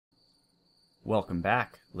Welcome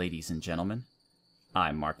back, ladies and gentlemen.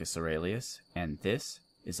 I'm Marcus Aurelius, and this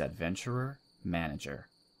is Adventurer Manager.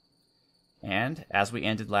 And as we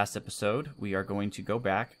ended last episode, we are going to go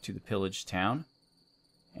back to the pillaged town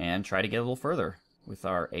and try to get a little further with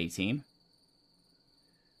our A-team.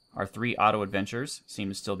 Our 3 auto-adventures seem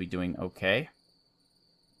to still be doing okay.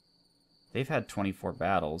 They've had 24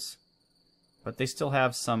 battles, but they still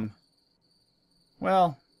have some...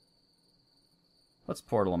 Well, let's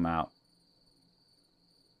portal them out.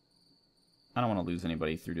 I don't want to lose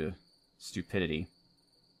anybody through to stupidity.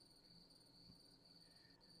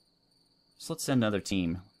 So let's send another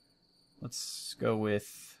team. Let's go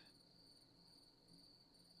with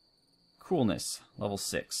Coolness, level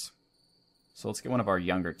 6. So let's get one of our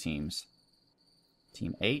younger teams.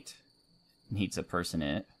 Team 8 needs a person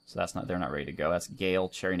in it, so they're not ready to go. That's Gale,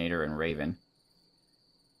 Cherrynator, and Raven.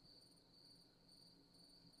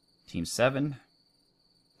 Team 7,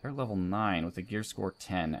 they're level 9 with a gear score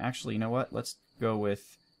 10. Actually, you know what? Let's go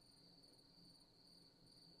with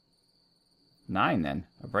 9 then.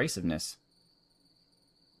 Abrasiveness.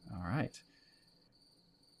 Alright.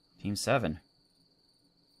 Team 7.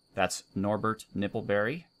 That's Norbert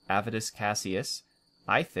Nippleberry, Avidus Cassius,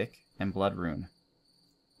 Ithic, and Bloodrune.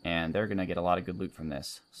 And they're going to get a lot of good loot from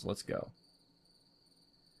this. So let's go.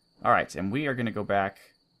 Alright, and we are going to go back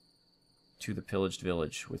to the pillaged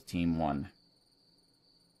village with Team 1.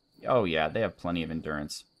 Oh yeah, they have plenty of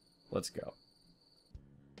endurance. Let's go.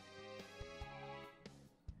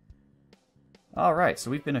 Alright,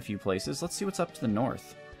 so we've been a few places. Let's see what's up to the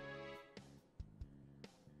north.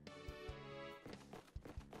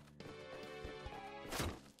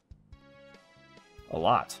 A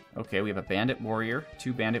lot. Okay, we have a bandit warrior,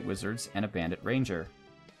 2 bandit wizards, and a bandit ranger.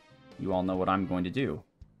 You all know what I'm going to do.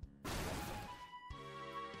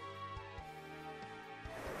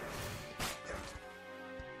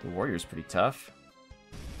 The warrior's pretty tough,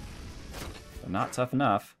 but not tough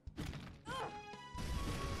enough.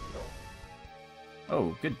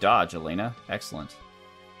 Oh, good dodge, Elena. Excellent.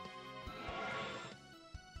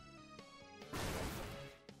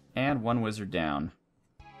 And 1 wizard down.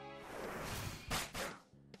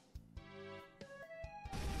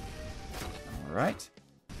 Alright.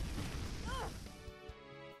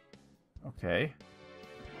 Okay.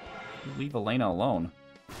 Leave Elena alone.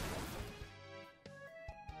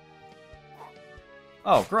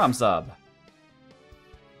 Oh, Grumzub!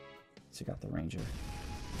 So you got the ranger.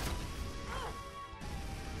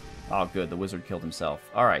 Oh, good. The wizard killed himself.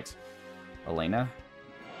 Alright. Elena.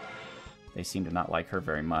 They seem to not like her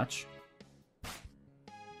very much.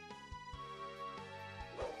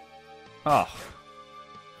 Oh.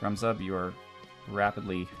 Grumzub, you are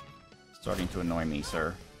rapidly starting to annoy me,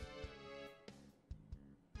 sir.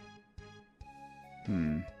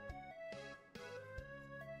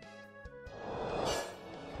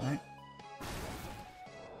 Alright.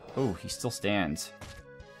 Oh, he still stands.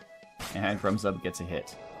 And Grumzub gets a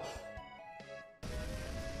hit.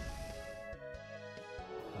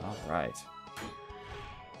 Alright.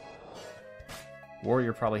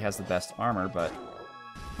 Warrior probably has the best armor, but...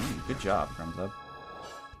 good job, Grumzub.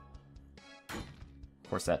 Of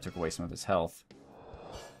course, that took away some of his health.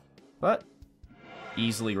 But,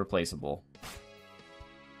 easily replaceable.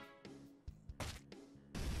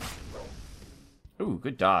 Ooh,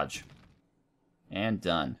 good dodge. And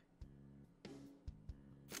done.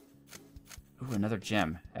 Ooh, another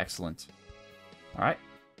gem. Excellent. Alright,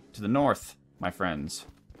 to the north, my friends.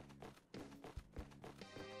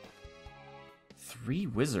 3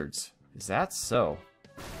 wizards. Is that so?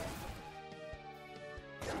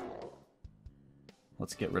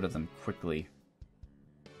 Let's get rid of them quickly.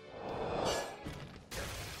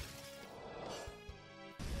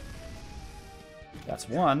 That's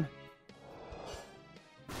 1.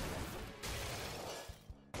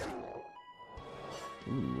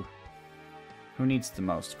 Ooh. Who needs the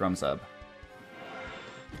most? Grumzub.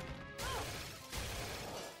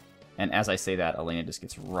 And as I say that, Elena just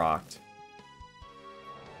gets rocked.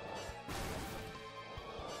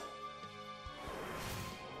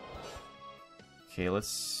 Okay,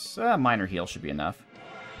 let's... minor heal should be enough.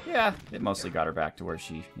 Yeah, it mostly got her back to where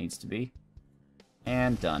she needs to be.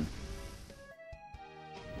 And done.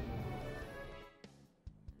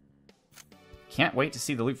 Can't wait to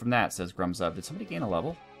see the loot from that, says Grumzub. Did somebody gain a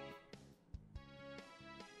level?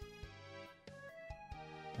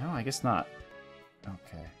 No, I guess not.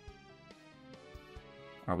 Okay.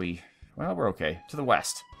 Are we... well, we're okay. To the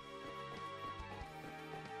west.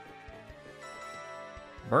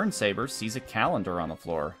 Burnsaber sees a calendar on the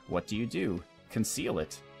floor. What do you do? Conceal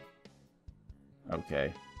it.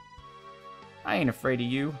 Okay. I ain't afraid of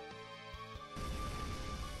you.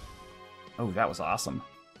 Oh, that was awesome.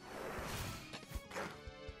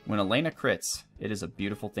 When Elena crits, it is a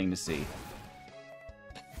beautiful thing to see.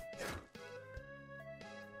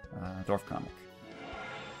 Dwarf comic.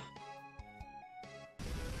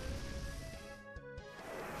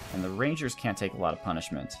 And the rangers can't take a lot of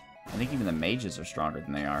punishment. I think even the mages are stronger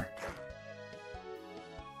than they are.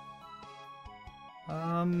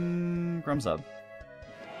 Grumzub.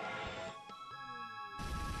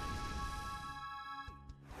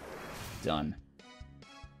 Done.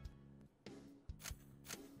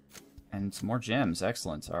 And some more gems.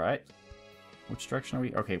 Excellent. Alright. Which direction are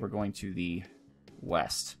we? Okay, we're going to the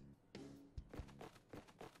west.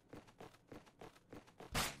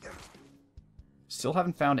 Still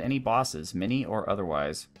haven't found any bosses, mini or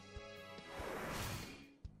otherwise.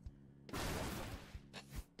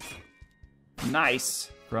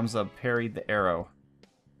 Nice! Grumzub parried the arrow.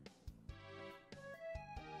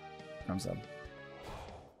 Grumzub.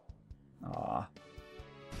 Aw.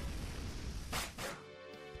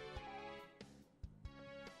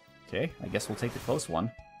 Okay, I guess we'll take the close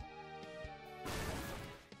one.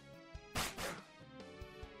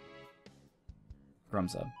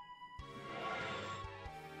 Grumzub.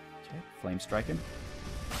 Okay, flame striking.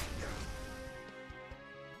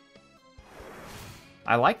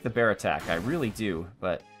 I like the bear attack, I really do,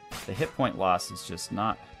 but the hit point loss is just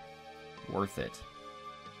not worth it.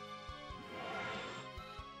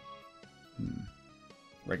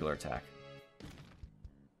 Regular attack.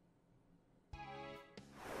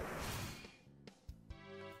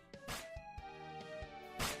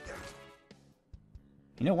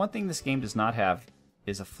 You know, one thing this game does not have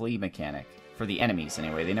is a flee mechanic. For the enemies,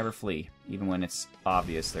 anyway. They never flee, even when it's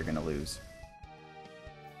obvious they're going to lose.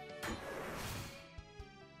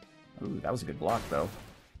 Ooh, that was a good block, though.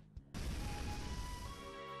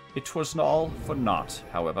 It was all for naught,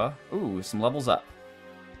 however. Ooh, some levels up.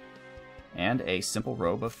 And a simple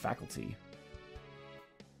robe of faculty.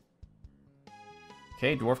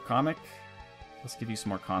 Okay, Dwarf Comic. Let's give you some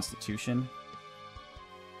more Constitution.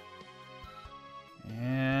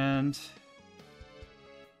 And...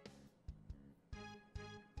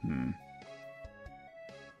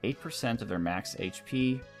 8% of their max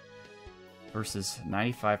HP versus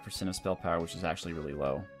 95% of spell power, which is actually really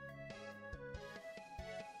low.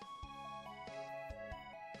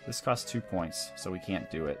 This costs 2 points, so we can't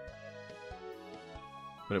do it.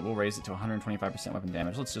 But it will raise it to 125% weapon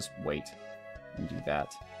damage. Let's just wait and do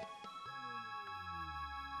that.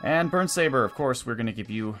 And Burn Saber, of course, we're going to give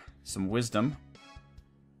you some wisdom.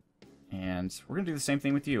 And we're going to do the same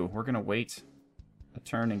thing with you. We're going to wait a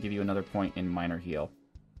turn and give you another point in minor heal.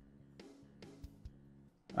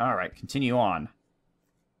 Alright, continue on.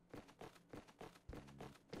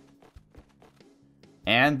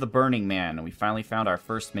 And the Burning Man. We finally found our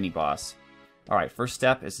first mini-boss. Alright, first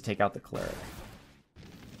step is to take out the Cleric.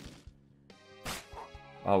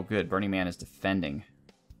 Oh good, Burning Man is defending.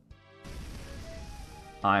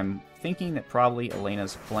 I'm thinking that probably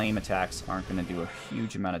Elena's flame attacks aren't going to do a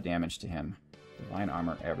huge amount of damage to him. Divine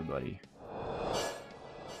Armor everybody.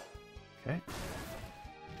 Okay.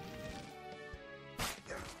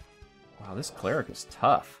 Wow, this Cleric is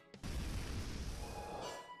tough.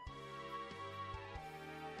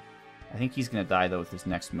 I think he's going to die, though, with his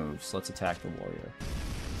next move, so let's attack the Warrior.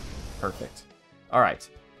 Perfect. Alright.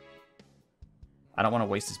 I don't want to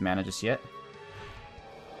waste his mana just yet.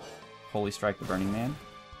 Holy Strike the Burning Man.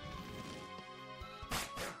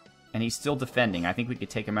 And he's still defending. I think we could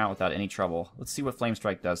take him out without any trouble. Let's see what Flame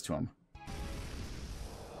Strike does to him.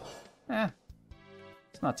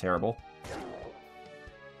 It's not terrible.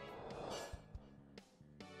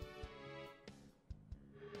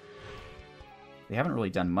 They haven't really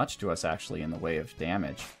done much to us, actually, in the way of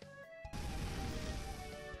damage.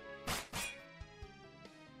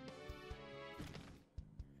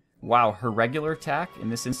 Wow, her regular attack, in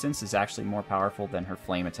this instance, is actually more powerful than her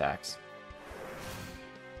flame attacks.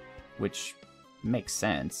 Which makes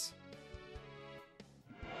sense.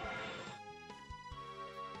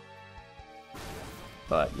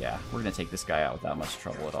 But yeah, we're going to take this guy out without much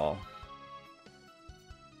trouble at all.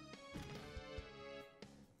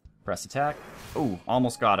 Press attack. Ooh,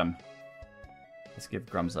 almost got him. Let's give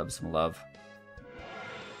Grumzub some love.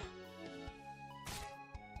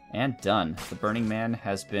 And done. The Burning Man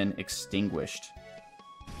has been extinguished.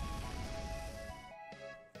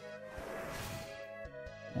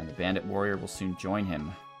 And the Bandit Warrior will soon join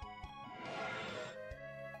him.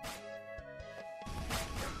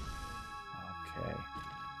 Okay.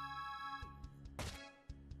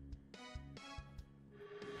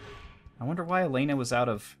 I wonder why Elena was out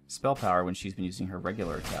of spell power when she's been using her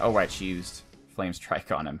regular attack. Oh, right, she used Flame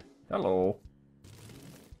Strike on him. Hello.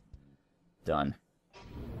 Done.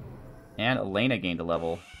 And Elena gained a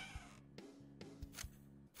level.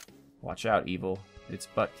 Watch out, evil. It's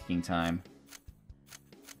butt-kicking time.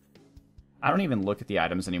 I don't even look at the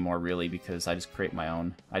items anymore, really, because I just create my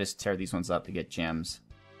own. I just tear these ones up to get gems.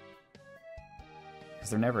 Because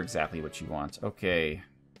they're never exactly what you want. Okay.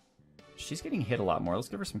 She's getting hit a lot more. Let's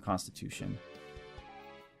give her some Constitution.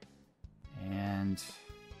 And...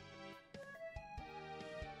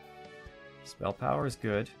 Spell power is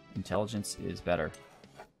good. Intelligence is better.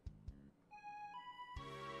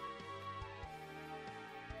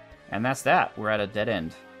 And that's that. We're at a dead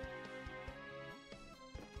end.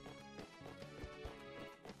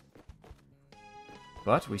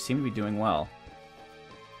 But we seem to be doing well.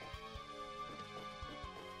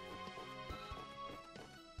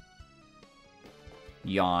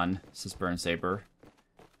 Yawn, says Burnsaber.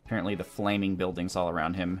 Apparently the flaming buildings all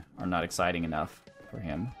around him are not exciting enough for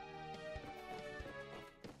him.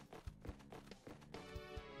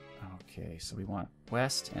 Okay, so we want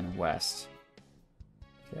west and west.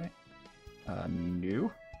 Okay.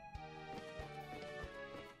 New.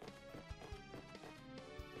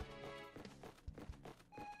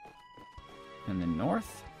 And then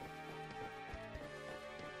north.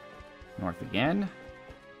 North again.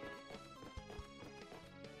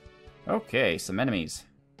 Okay, some enemies.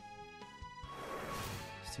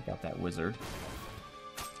 Let's take out that wizard.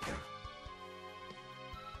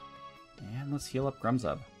 And let's heal up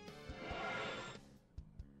Grumzub.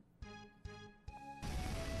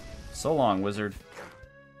 So long, wizard.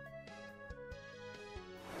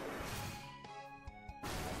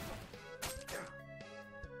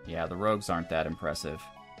 Yeah, the rogues aren't that impressive.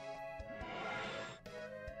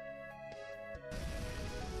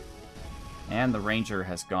 And the ranger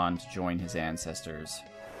has gone to join his ancestors.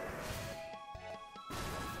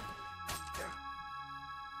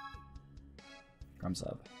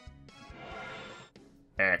 Grumzub.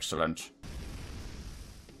 Excellent.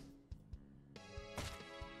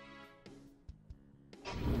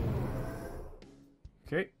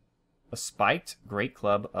 Okay. A spiked Great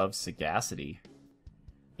Club of Sagacity.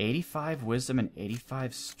 85 Wisdom and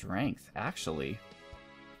 85 Strength, actually.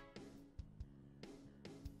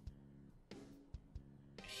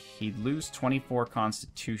 He'd lose 24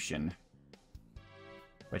 Constitution.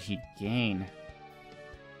 But he'd gain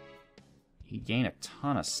a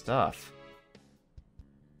ton of stuff.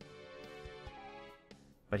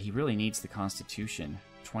 But he really needs the Constitution.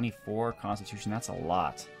 24 Constitution, that's a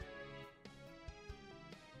lot.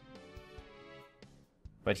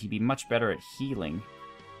 But he'd be much better at healing.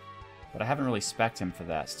 But I haven't really spec'd him for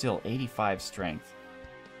that. Still, 85 Strength.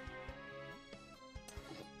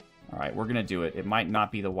 Alright, we're gonna do it. It might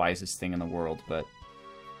not be the wisest thing in the world, but...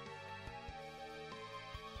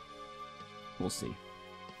 we'll see.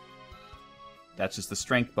 That's just the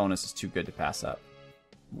strength bonus is too good to pass up.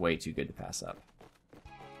 Way too good to pass up.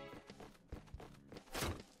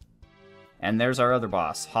 And there's our other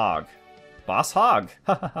boss, Hog. Boss Hog!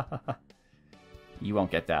 You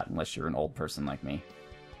won't get that unless you're an old person like me.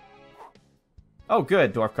 Oh,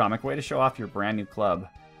 good, Dwarf Comic. Way to show off your brand new club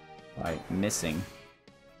by missing.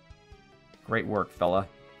 Great work, fella.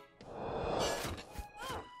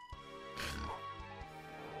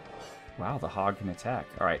 Wow, the Hog can attack.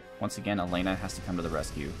 Alright, once again, Elena has to come to the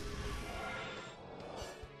rescue.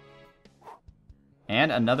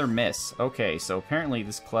 And another miss. Okay, so apparently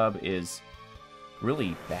this club is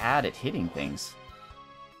really bad at hitting things.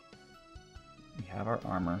 We have our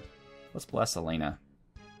armor. Let's bless Elena.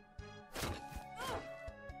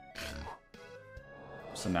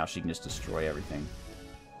 So now she can just destroy everything.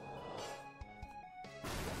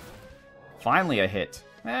 Finally a hit.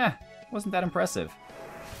 Wasn't that impressive.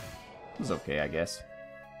 It was okay, I guess.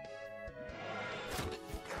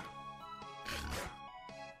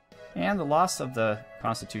 And the loss of the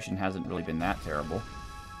Constitution hasn't really been that terrible.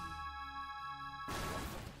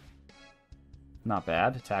 Not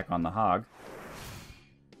bad. Attack on the Hog.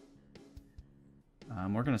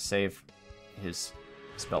 We're going to save his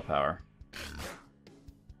spell power.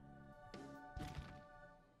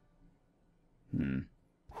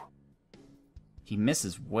 He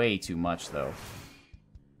misses way too much, though.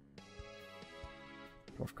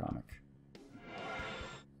 Dwarf Comic.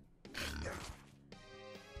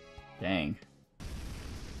 Dang.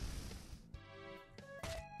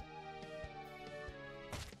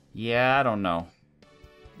 Yeah, I don't know.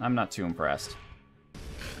 I'm not too impressed.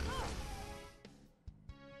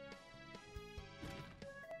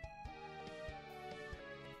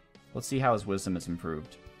 Let's see how his wisdom is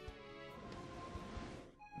improved.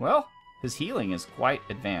 Well, his healing is quite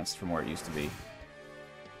advanced from where it used to be.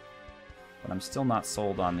 But I'm still not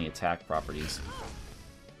sold on the attack properties.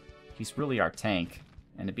 He's really our tank,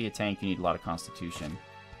 and to be a tank you need a lot of constitution.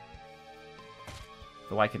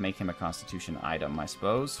 Though I could make him a constitution item, I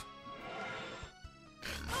suppose.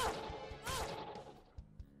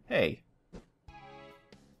 Hey.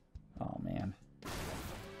 Oh, man.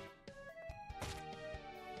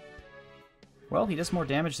 Well, he does more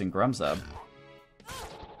damage than Grumzub.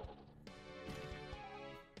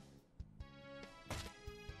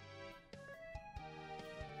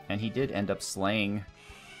 And he did end up slaying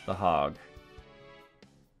the hog.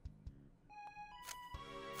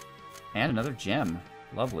 And another gem.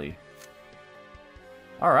 Lovely.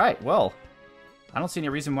 Alright, well, I don't see any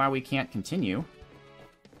reason why we can't continue.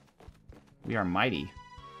 We are mighty.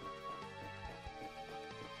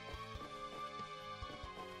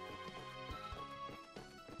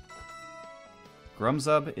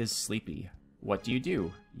 Grumzub is sleepy. What do you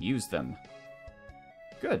do? Use them.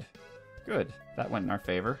 Good. Good. That went in our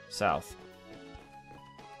favor. South.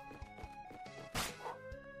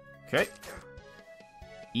 Okay.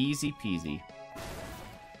 Easy peasy.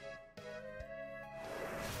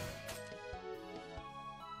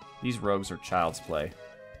 These rogues are child's play.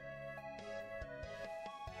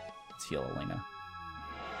 Let's heal Elena.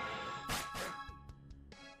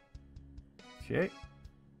 Okay.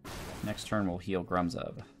 Next turn we'll heal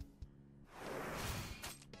Grumzub.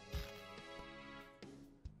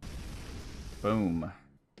 Boom.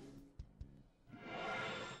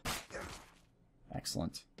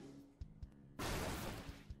 Excellent.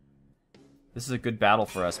 This is a good battle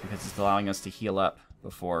for us because it's allowing us to heal up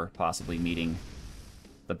before possibly meeting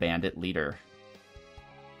the bandit leader.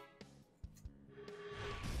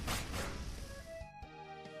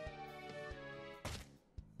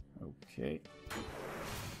 Okay.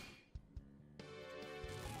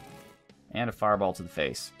 And a fireball to the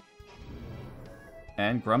face.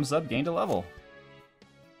 And Grumzub gained a level.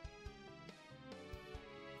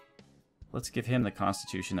 Let's give him the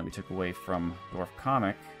constitution that we took away from Dwarf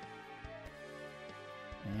Comic.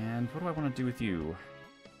 And what do I want to do with you?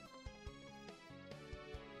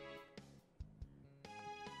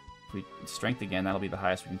 If we strength again, that'll be the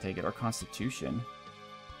highest we can take it. Or constitution.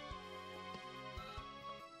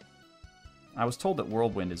 I was told that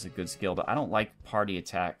Whirlwind is a good skill, but I don't like party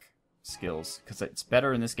attack skills, because it's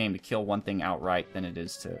better in this game to kill one thing outright than it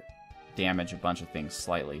is to damage a bunch of things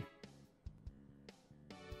slightly.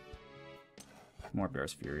 More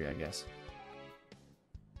Bear's Fury, I guess.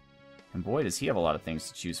 And boy, does he have a lot of things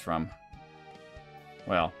to choose from.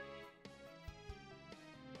 Well.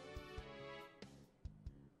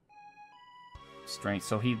 Strength.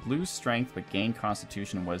 So he'd lose strength, but gain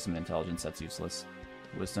constitution and wisdom and intelligence. That's useless.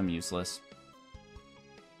 Wisdom, useless.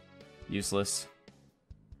 Useless.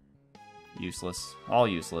 Useless. All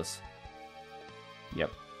useless.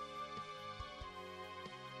 Yep.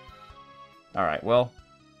 Alright, well,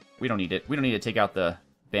 we don't need it. We don't need to take out the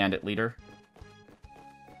bandit leader.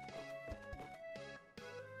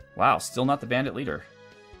 Wow, still not the bandit leader.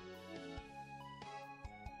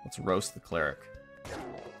 Let's roast the cleric.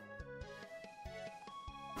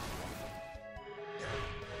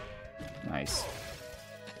 Nice.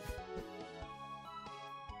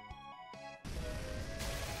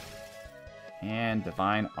 And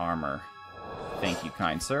divine armor. Thank you,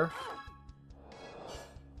 kind sir.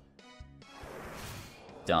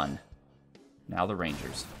 Done. Now the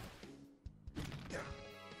rangers.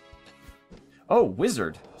 Oh,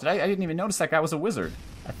 wizard! I didn't even notice that guy was a wizard.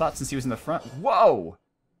 I thought since he was in the front... Whoa!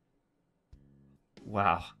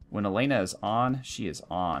 Wow. When Elena is on, she is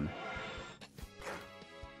on.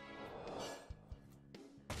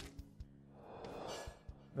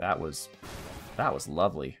 That was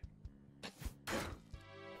lovely.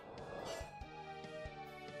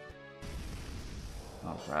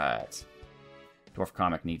 Alright. Dwarf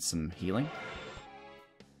Comic needs some healing.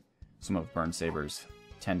 Some of Burn Saber's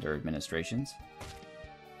tender administrations.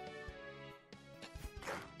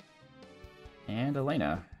 And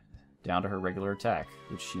Elena, down to her regular attack,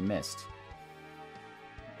 which she missed.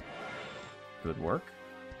 Good work.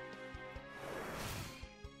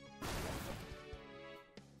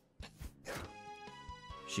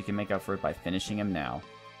 She can make up for it by finishing him now.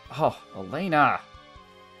 Oh, Elena!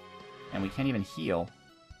 And we can't even heal.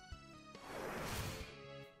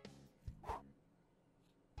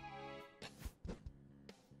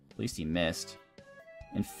 At least he missed.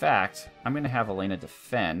 In fact, I'm going to have Elena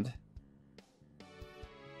defend.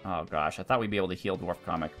 Oh gosh, I thought we'd be able to heal Dwarf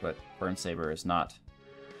Comic, but Burn Saber has not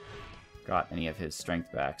got any of his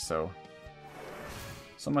strength back, so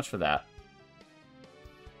much for that.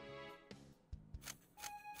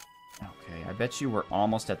 Okay, I bet you we're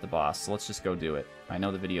almost at the boss, so let's just go do it. I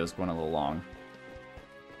know the video's going a little long.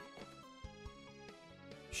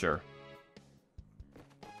 Sure.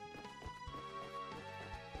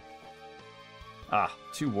 Ah,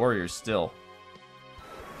 2 warriors still.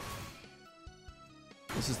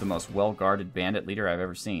 This is the most well-guarded bandit leader I've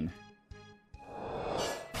ever seen.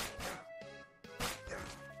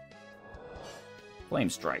 Flame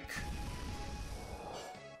Strike.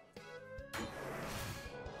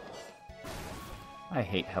 I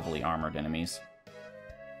hate heavily armored enemies.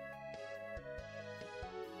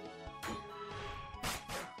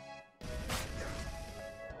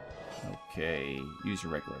 Okay, use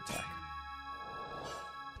your regular attack.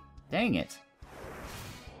 Dang it!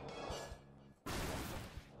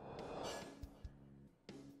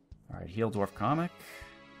 Alright, heal Dwarf Comic.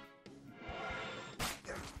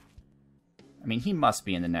 I mean, he must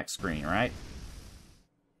be in the next screen, right?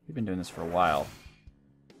 We've been doing this for a while.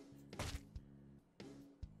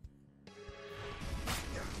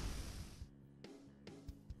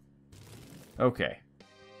 Okay.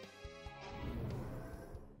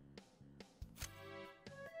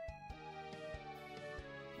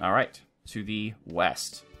 Alright, to the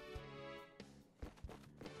west.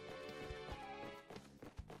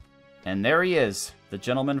 And there he is, the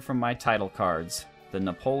gentleman from my title cards. The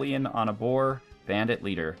Napoleon on a boar bandit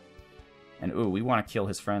leader. And ooh, we want to kill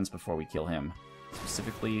his friends before we kill him.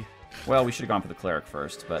 Specifically, well, we should have gone for the cleric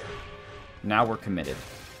first, but now we're committed.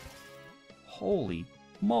 Holy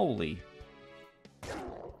moly.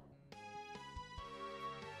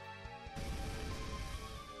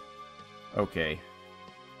 Okay.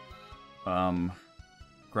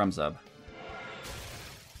 Grumzub.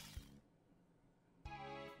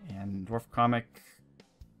 And Dwarf Comic.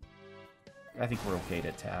 I think we're okay to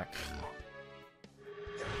attack.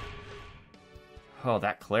 Oh,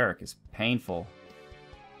 that cleric is painful.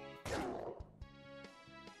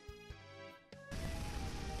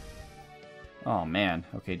 Oh man.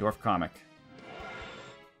 Okay, Dwarf Comic.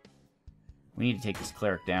 We need to take this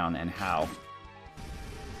cleric down, and how?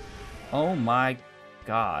 Oh my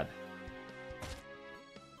god.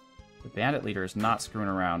 The bandit leader is not screwing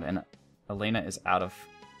around, and Elena is out of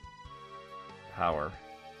power.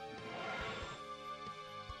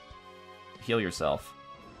 Heal yourself.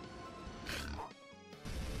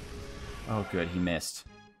 Oh good, he missed.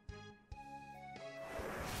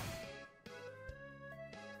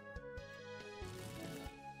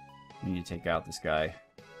 We need to take out this guy.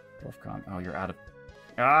 Dwarfcon. Oh, you're out of...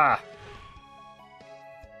 Ah!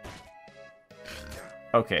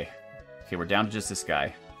 Okay. Okay, we're down to just this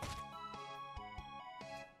guy.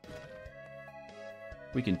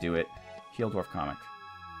 We can do it. Heal Dwarf Comic.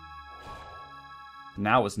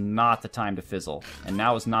 Now is not the time to fizzle. And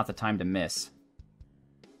now is not the time to miss.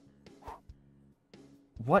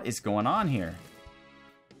 What is going on here?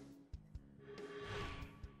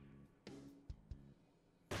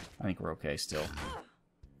 I think we're okay still.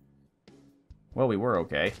 Well, we were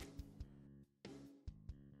okay.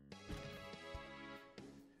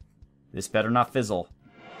 This better not fizzle.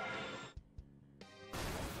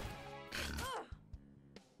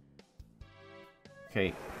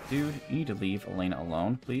 Okay, dude, you need to leave Elena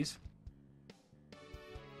alone, please.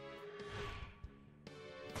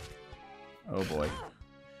 Oh boy.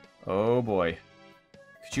 Oh boy.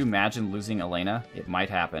 Could you imagine losing Elena? It might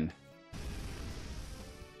happen.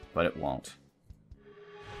 But it won't.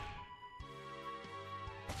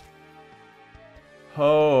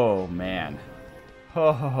 Oh, man.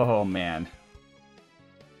 Oh, man.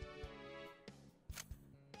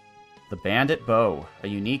 The Bandit Bow. A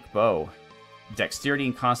unique bow. Dexterity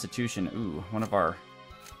and Constitution. Ooh, one of our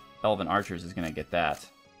Elven archers is going to get that.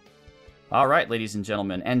 Alright, ladies and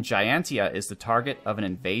gentlemen. And Giantia is the target of an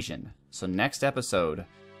invasion. So next episode,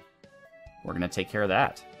 we're going to take care of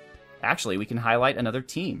that. Actually, we can highlight another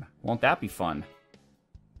team. Won't that be fun?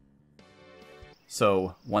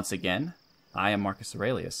 So, once again, I am Marcus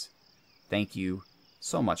Aurelius. Thank you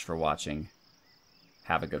so much for watching.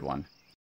 Have a good one.